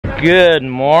Good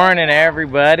morning,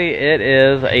 everybody. It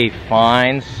is a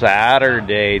fine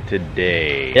Saturday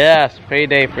today. Yes,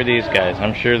 payday for these guys.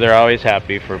 I'm sure they're always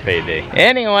happy for payday.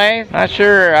 Anyway, not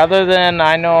sure, other than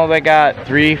I know they got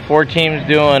 3-4 teams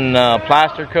doing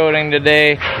plaster coating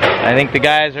today. I think the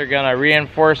guys are gonna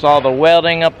reinforce all the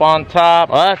welding up on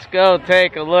top. Let's go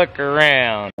take a look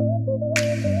around.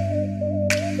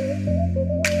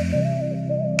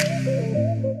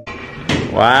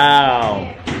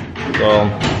 Wow. So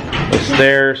the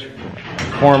stairs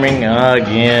forming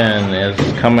again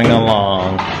is coming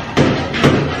along.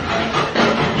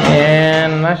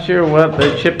 And I'm not sure what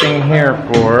they're chipping here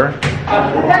for.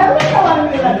 I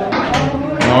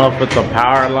don't know if it's a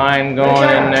power line going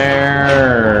in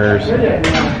there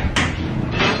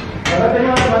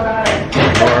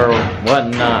or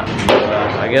whatnot.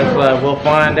 I guess we'll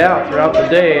find out throughout the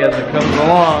day as it comes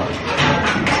along.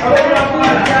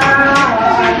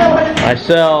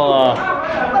 Marcel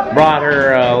brought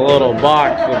her a little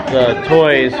box with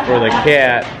toys for the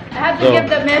cat. I have to give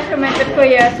the measurement to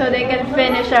Kuya so they can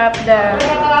finish up the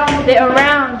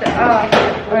around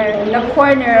or the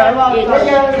corner of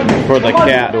each. For the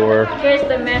cat door. Here's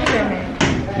the measurement.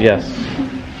 Yes.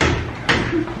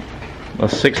 A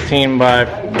 16 by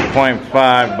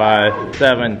 0.5 by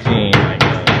 17. I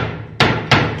guess.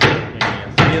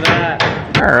 See that?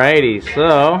 Alrighty,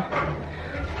 so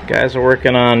guys are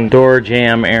working on door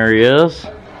jamb areas,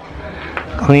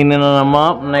 cleaning them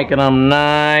up, making them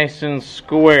nice and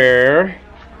square,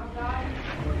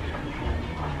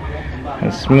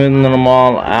 and smoothing them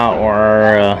all out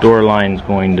where our door line's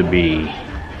going to be.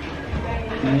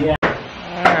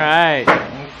 Alright, you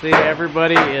can see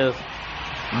everybody is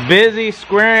busy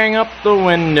squaring up the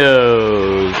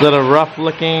windows. Instead of rough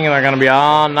looking, they're going to be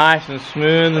all nice and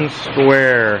smooth and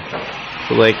square.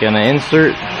 So they can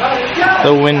insert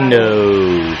the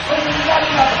windows.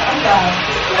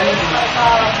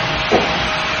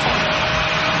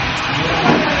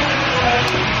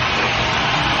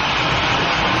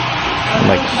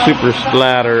 Like super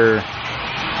splatter.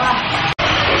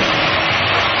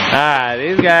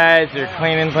 These guys are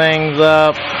cleaning things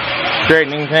up,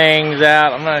 straightening things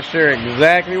out. I'm not sure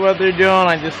exactly what they're doing.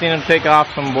 I just seen them take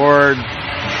off some boards,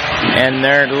 and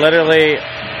they're literally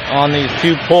on these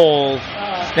two poles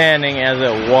standing as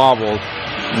it wobbles.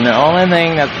 And the only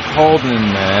thing that's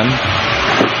holding them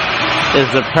is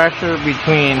the pressure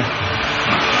between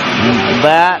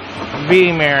that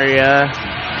beam area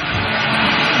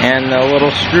and the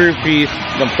little screw piece,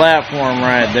 the platform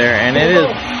right there, and it is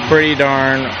pretty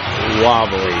darn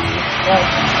wobbly.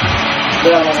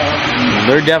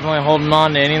 They're definitely holding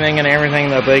on to anything and everything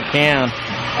that they can.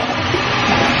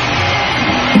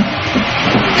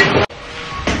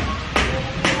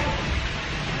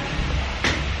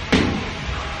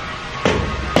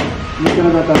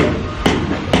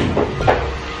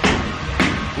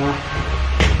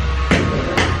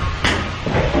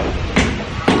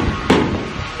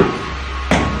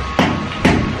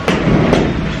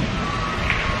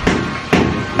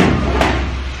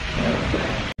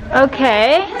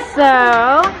 Okay,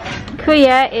 so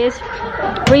Kuya is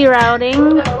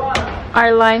rerouting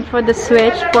our line for the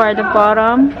switch for the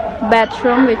bottom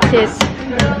bedroom, which is,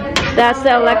 that's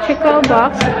the electrical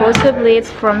box. Supposedly it's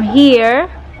from here,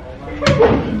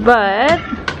 but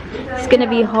it's gonna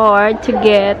be hard to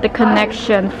get the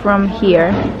connection from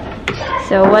here.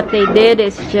 So what they did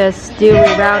is just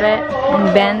reroute it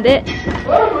and bend it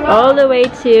all the way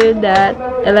to that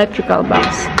electrical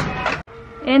box.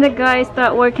 And the guys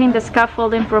start working the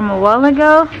scaffolding from a while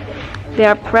ago. They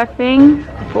are prepping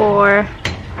for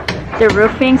the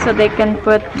roofing so they can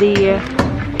put the,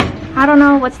 I don't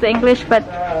know what's the English, but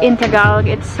in Tagalog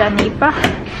it's sanipa,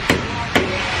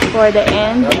 for the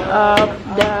end of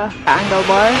the angle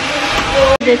bar.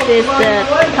 This is the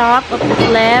top of the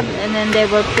slab, and then they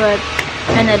will put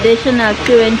an additional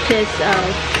 2 inches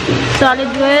of solid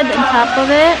wood on top of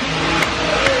it.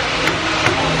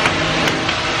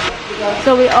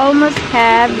 So we almost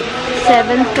have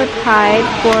 7 foot height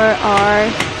for our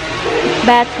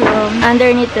bathroom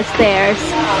underneath the stairs.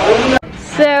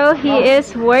 So he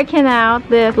is working out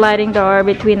the sliding door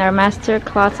between our master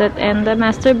closet and the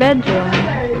master bedroom.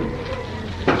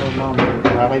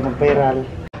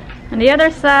 On the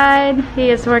other side, he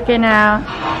is working out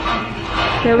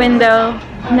the window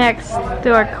next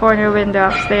to our corner window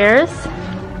upstairs.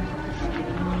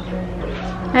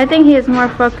 I think he is more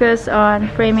focused on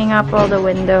framing up all the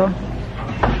window.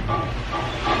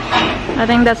 I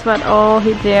think that's what all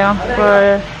he do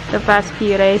for the past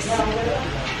few days.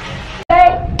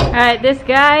 Alright, these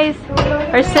guys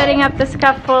are setting up the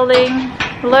scaffolding.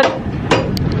 Look,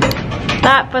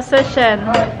 that position.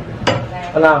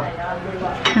 Hello.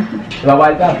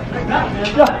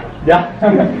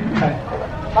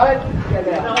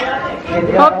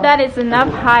 Hope that is enough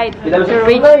height to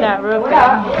reach that roof.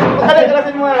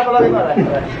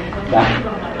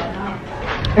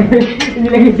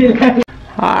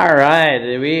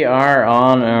 Alright, we are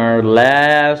on our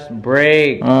last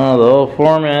break. The old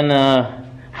foreman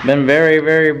been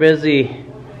very busy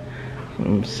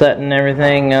setting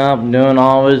everything up, doing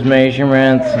all his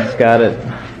measurements. He's got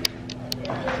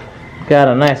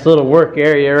a nice little work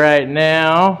area right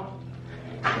now.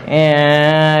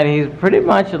 And he's pretty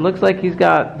much, it looks like he's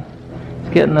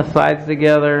getting the sides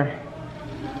together.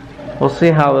 We'll see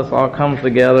how this all comes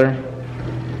together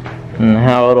and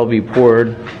how it'll be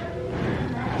poured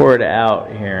out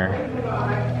here.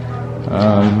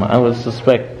 I would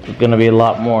suspect there's going to be a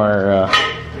lot more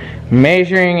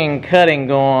measuring and cutting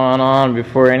going on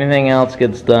before anything else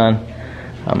gets done.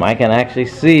 I can actually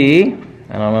see,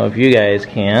 I don't know if you guys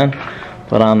can,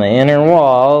 but on the inner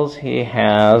walls he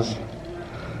has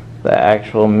the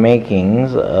actual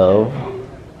makings of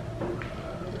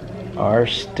our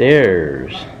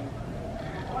stairs.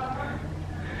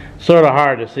 Sort of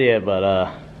hard to see it,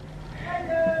 but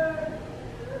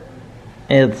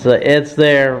it's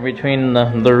there between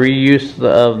the reuse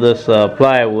of this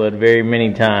plywood very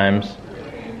many times.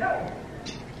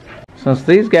 Since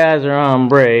these guys are on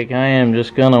break, I am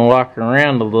just gonna walk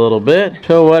around a little bit,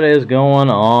 show what is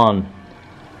going on.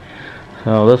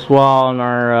 So this wall in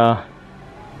our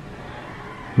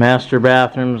master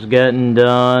bathroom's getting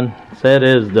done. It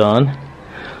is done.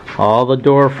 All the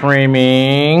door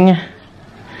framing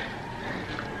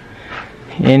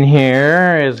in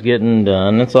here is getting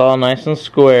done. It's all nice and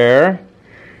square.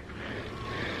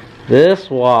 This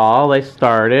wall they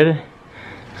started.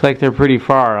 Looks like they're pretty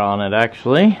far on it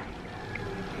actually.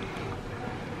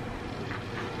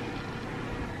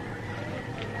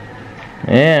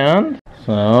 And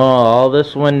so all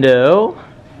this window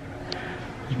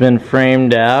has been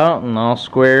framed out and all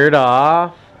squared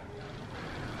off.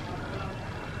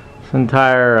 This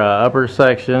entire upper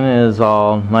section is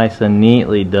all nice and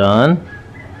neatly done.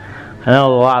 I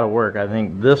know a lot of work. I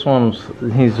think this one's,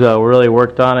 he's really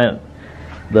worked on it.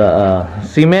 The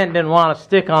cement didn't want to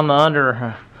stick on the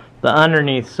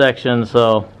underneath section,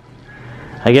 so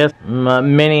I guess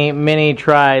many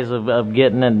tries of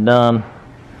getting it done.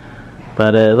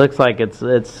 But it looks like it's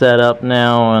set up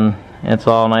now and it's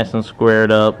all nice and squared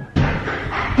up.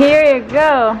 Here you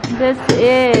go. This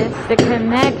is the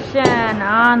connection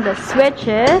on the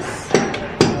switches.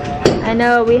 I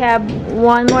know we have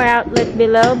one more outlet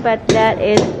below, but that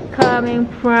is coming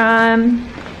from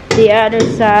the other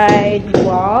side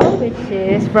wall, which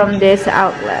is from this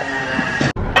outlet.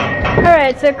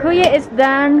 Alright, so Kuya is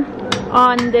done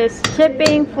on this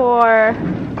chipping for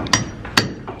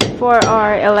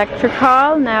our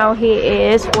electrical. Now he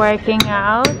is working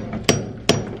out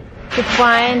to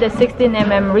find the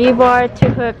 16mm rebar to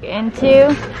hook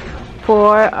into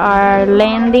for our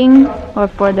landing or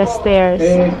for the stairs.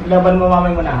 Laban mo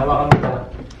mamay mo na, hawakan mo.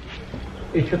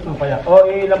 I-shoot mo kaya. O,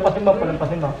 ilampasin mo,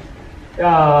 palampasin mo.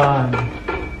 Yan.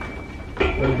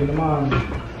 Pwede naman.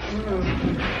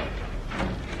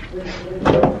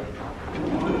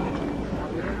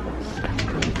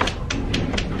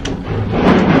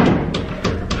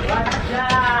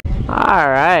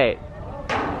 Alright.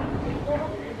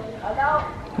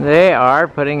 They are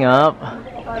putting up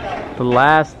the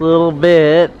last little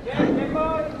bit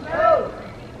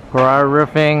for our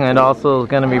roofing. It also is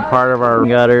going to be part of our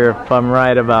gutter, if I'm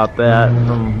right about that,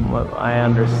 from what I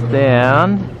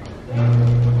understand.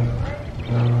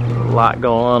 A lot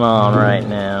going on right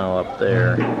now up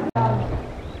there.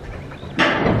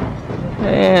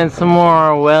 And some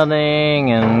more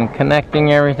welding and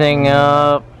connecting everything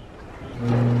up.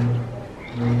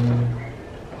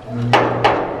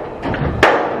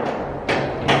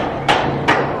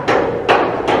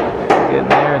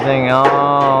 Getting everything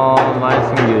all nice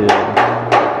and good.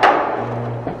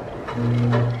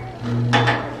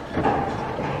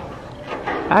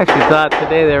 I actually thought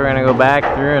today they were going to go back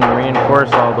through and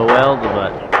reinforce all the welds,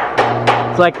 but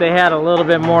it's like they had a little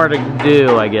bit more to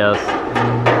do, I guess.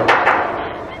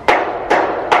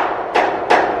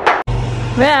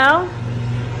 Well,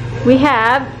 we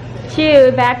have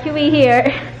two evacuee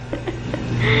here.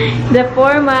 The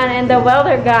foreman and the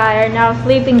welder guy are now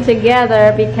sleeping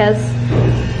together because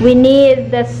we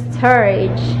need the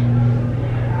storage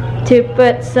to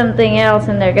put something else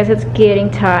in there because it's getting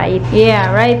tight.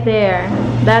 Yeah, right there.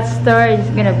 That storage is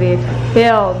gonna be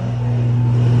filled.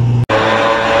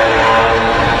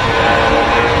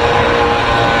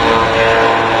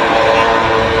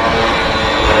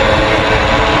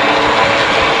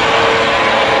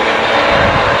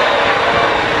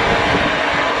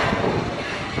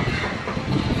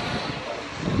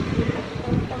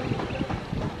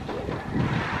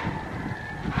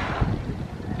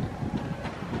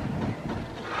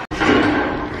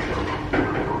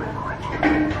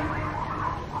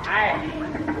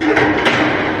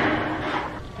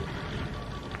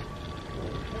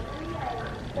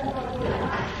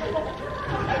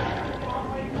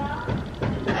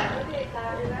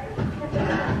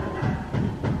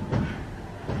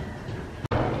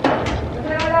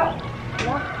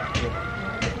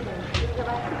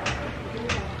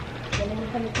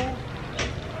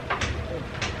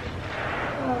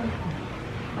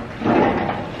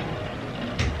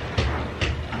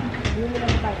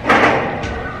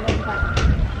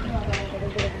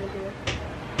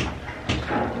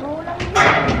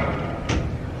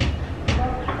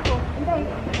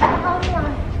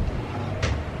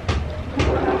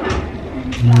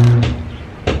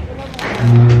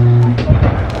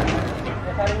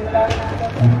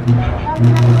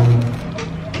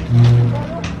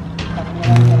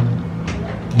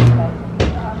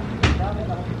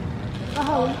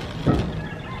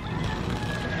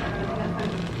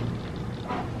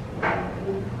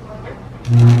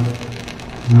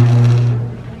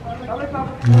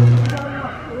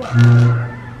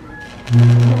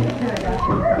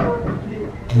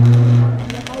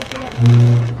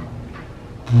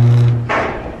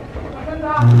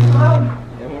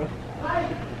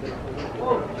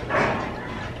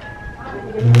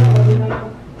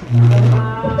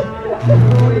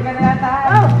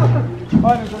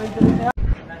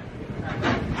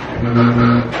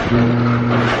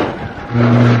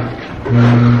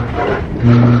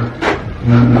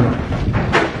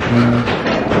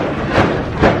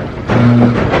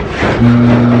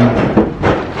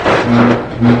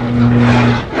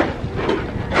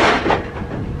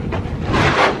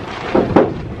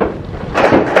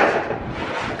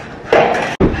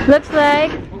 Looks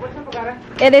like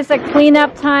it is a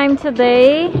cleanup time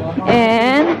today,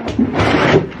 and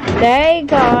they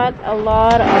got a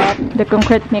lot of the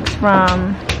concrete mix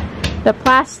from the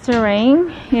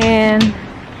plastering, and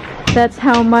that's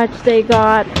how much they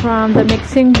got from the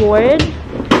mixing board.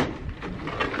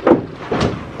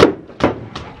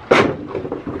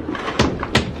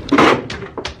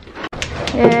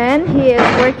 And he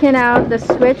is working out the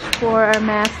switch for our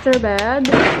master bed.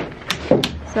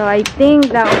 So I think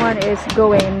that one is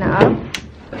going up.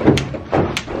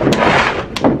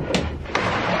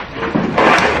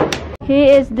 He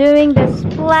is doing the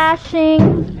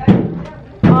splashing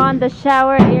on the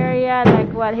shower area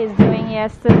like what he's doing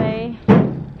yesterday.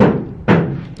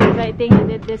 Because I think he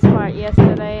did this part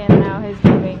yesterday and now he's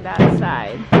doing that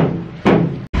side.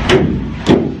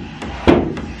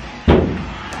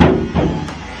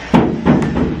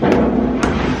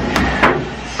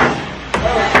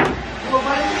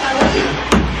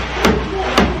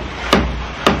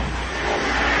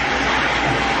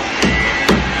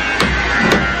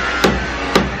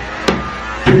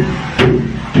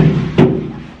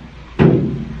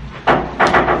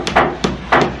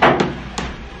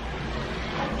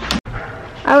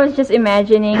 I was just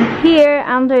imagining here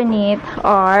underneath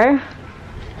are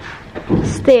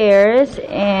stairs,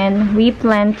 and we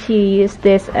plan to use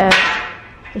this as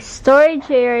a storage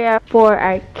area for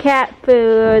our cat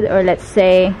food, or let's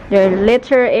say their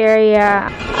litter area.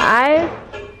 I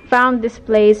found this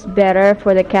place better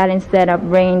for the cat instead of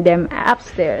bringing them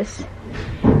upstairs,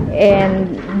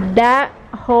 and that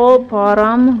whole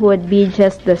bottom would be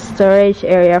just the storage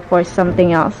area for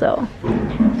something else. So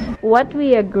what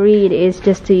we agreed is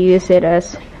just to use it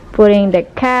as putting the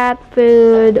cat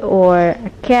food or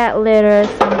a cat litter or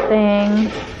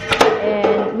something,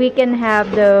 and we can have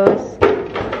those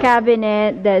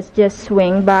cabinet that's just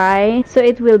swing by, so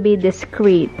it will be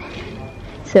discreet.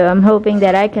 So I'm hoping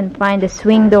that I can find a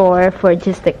swing door for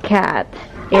just the cat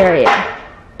area.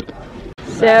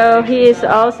 So he is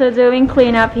also doing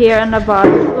cleanup here on the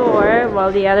bottom floor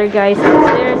while the other guys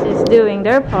upstairs is doing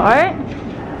their part.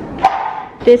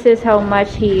 This is how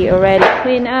much he already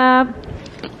cleaned up,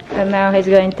 and now he's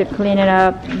going to clean it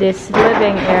up this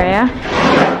living area.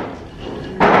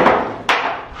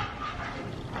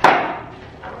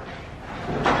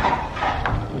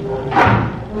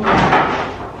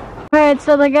 Alright,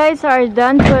 so the guys are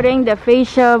done putting the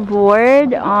fascia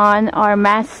board on our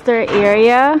master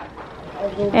area,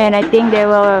 and I think they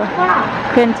will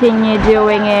continue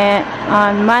doing it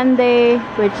on Monday,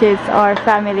 which is our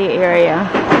family area.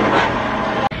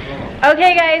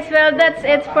 Okay guys, well that's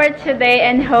it for today,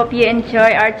 and hope you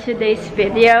enjoy our today's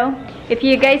video. If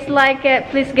you guys like it,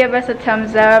 please give us a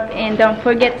thumbs up, and don't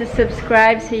forget to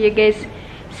subscribe so you guys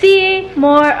see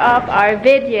more of our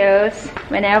videos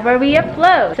whenever we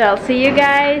upload. So I'll see you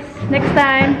guys next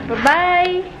time. Bye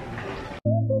bye.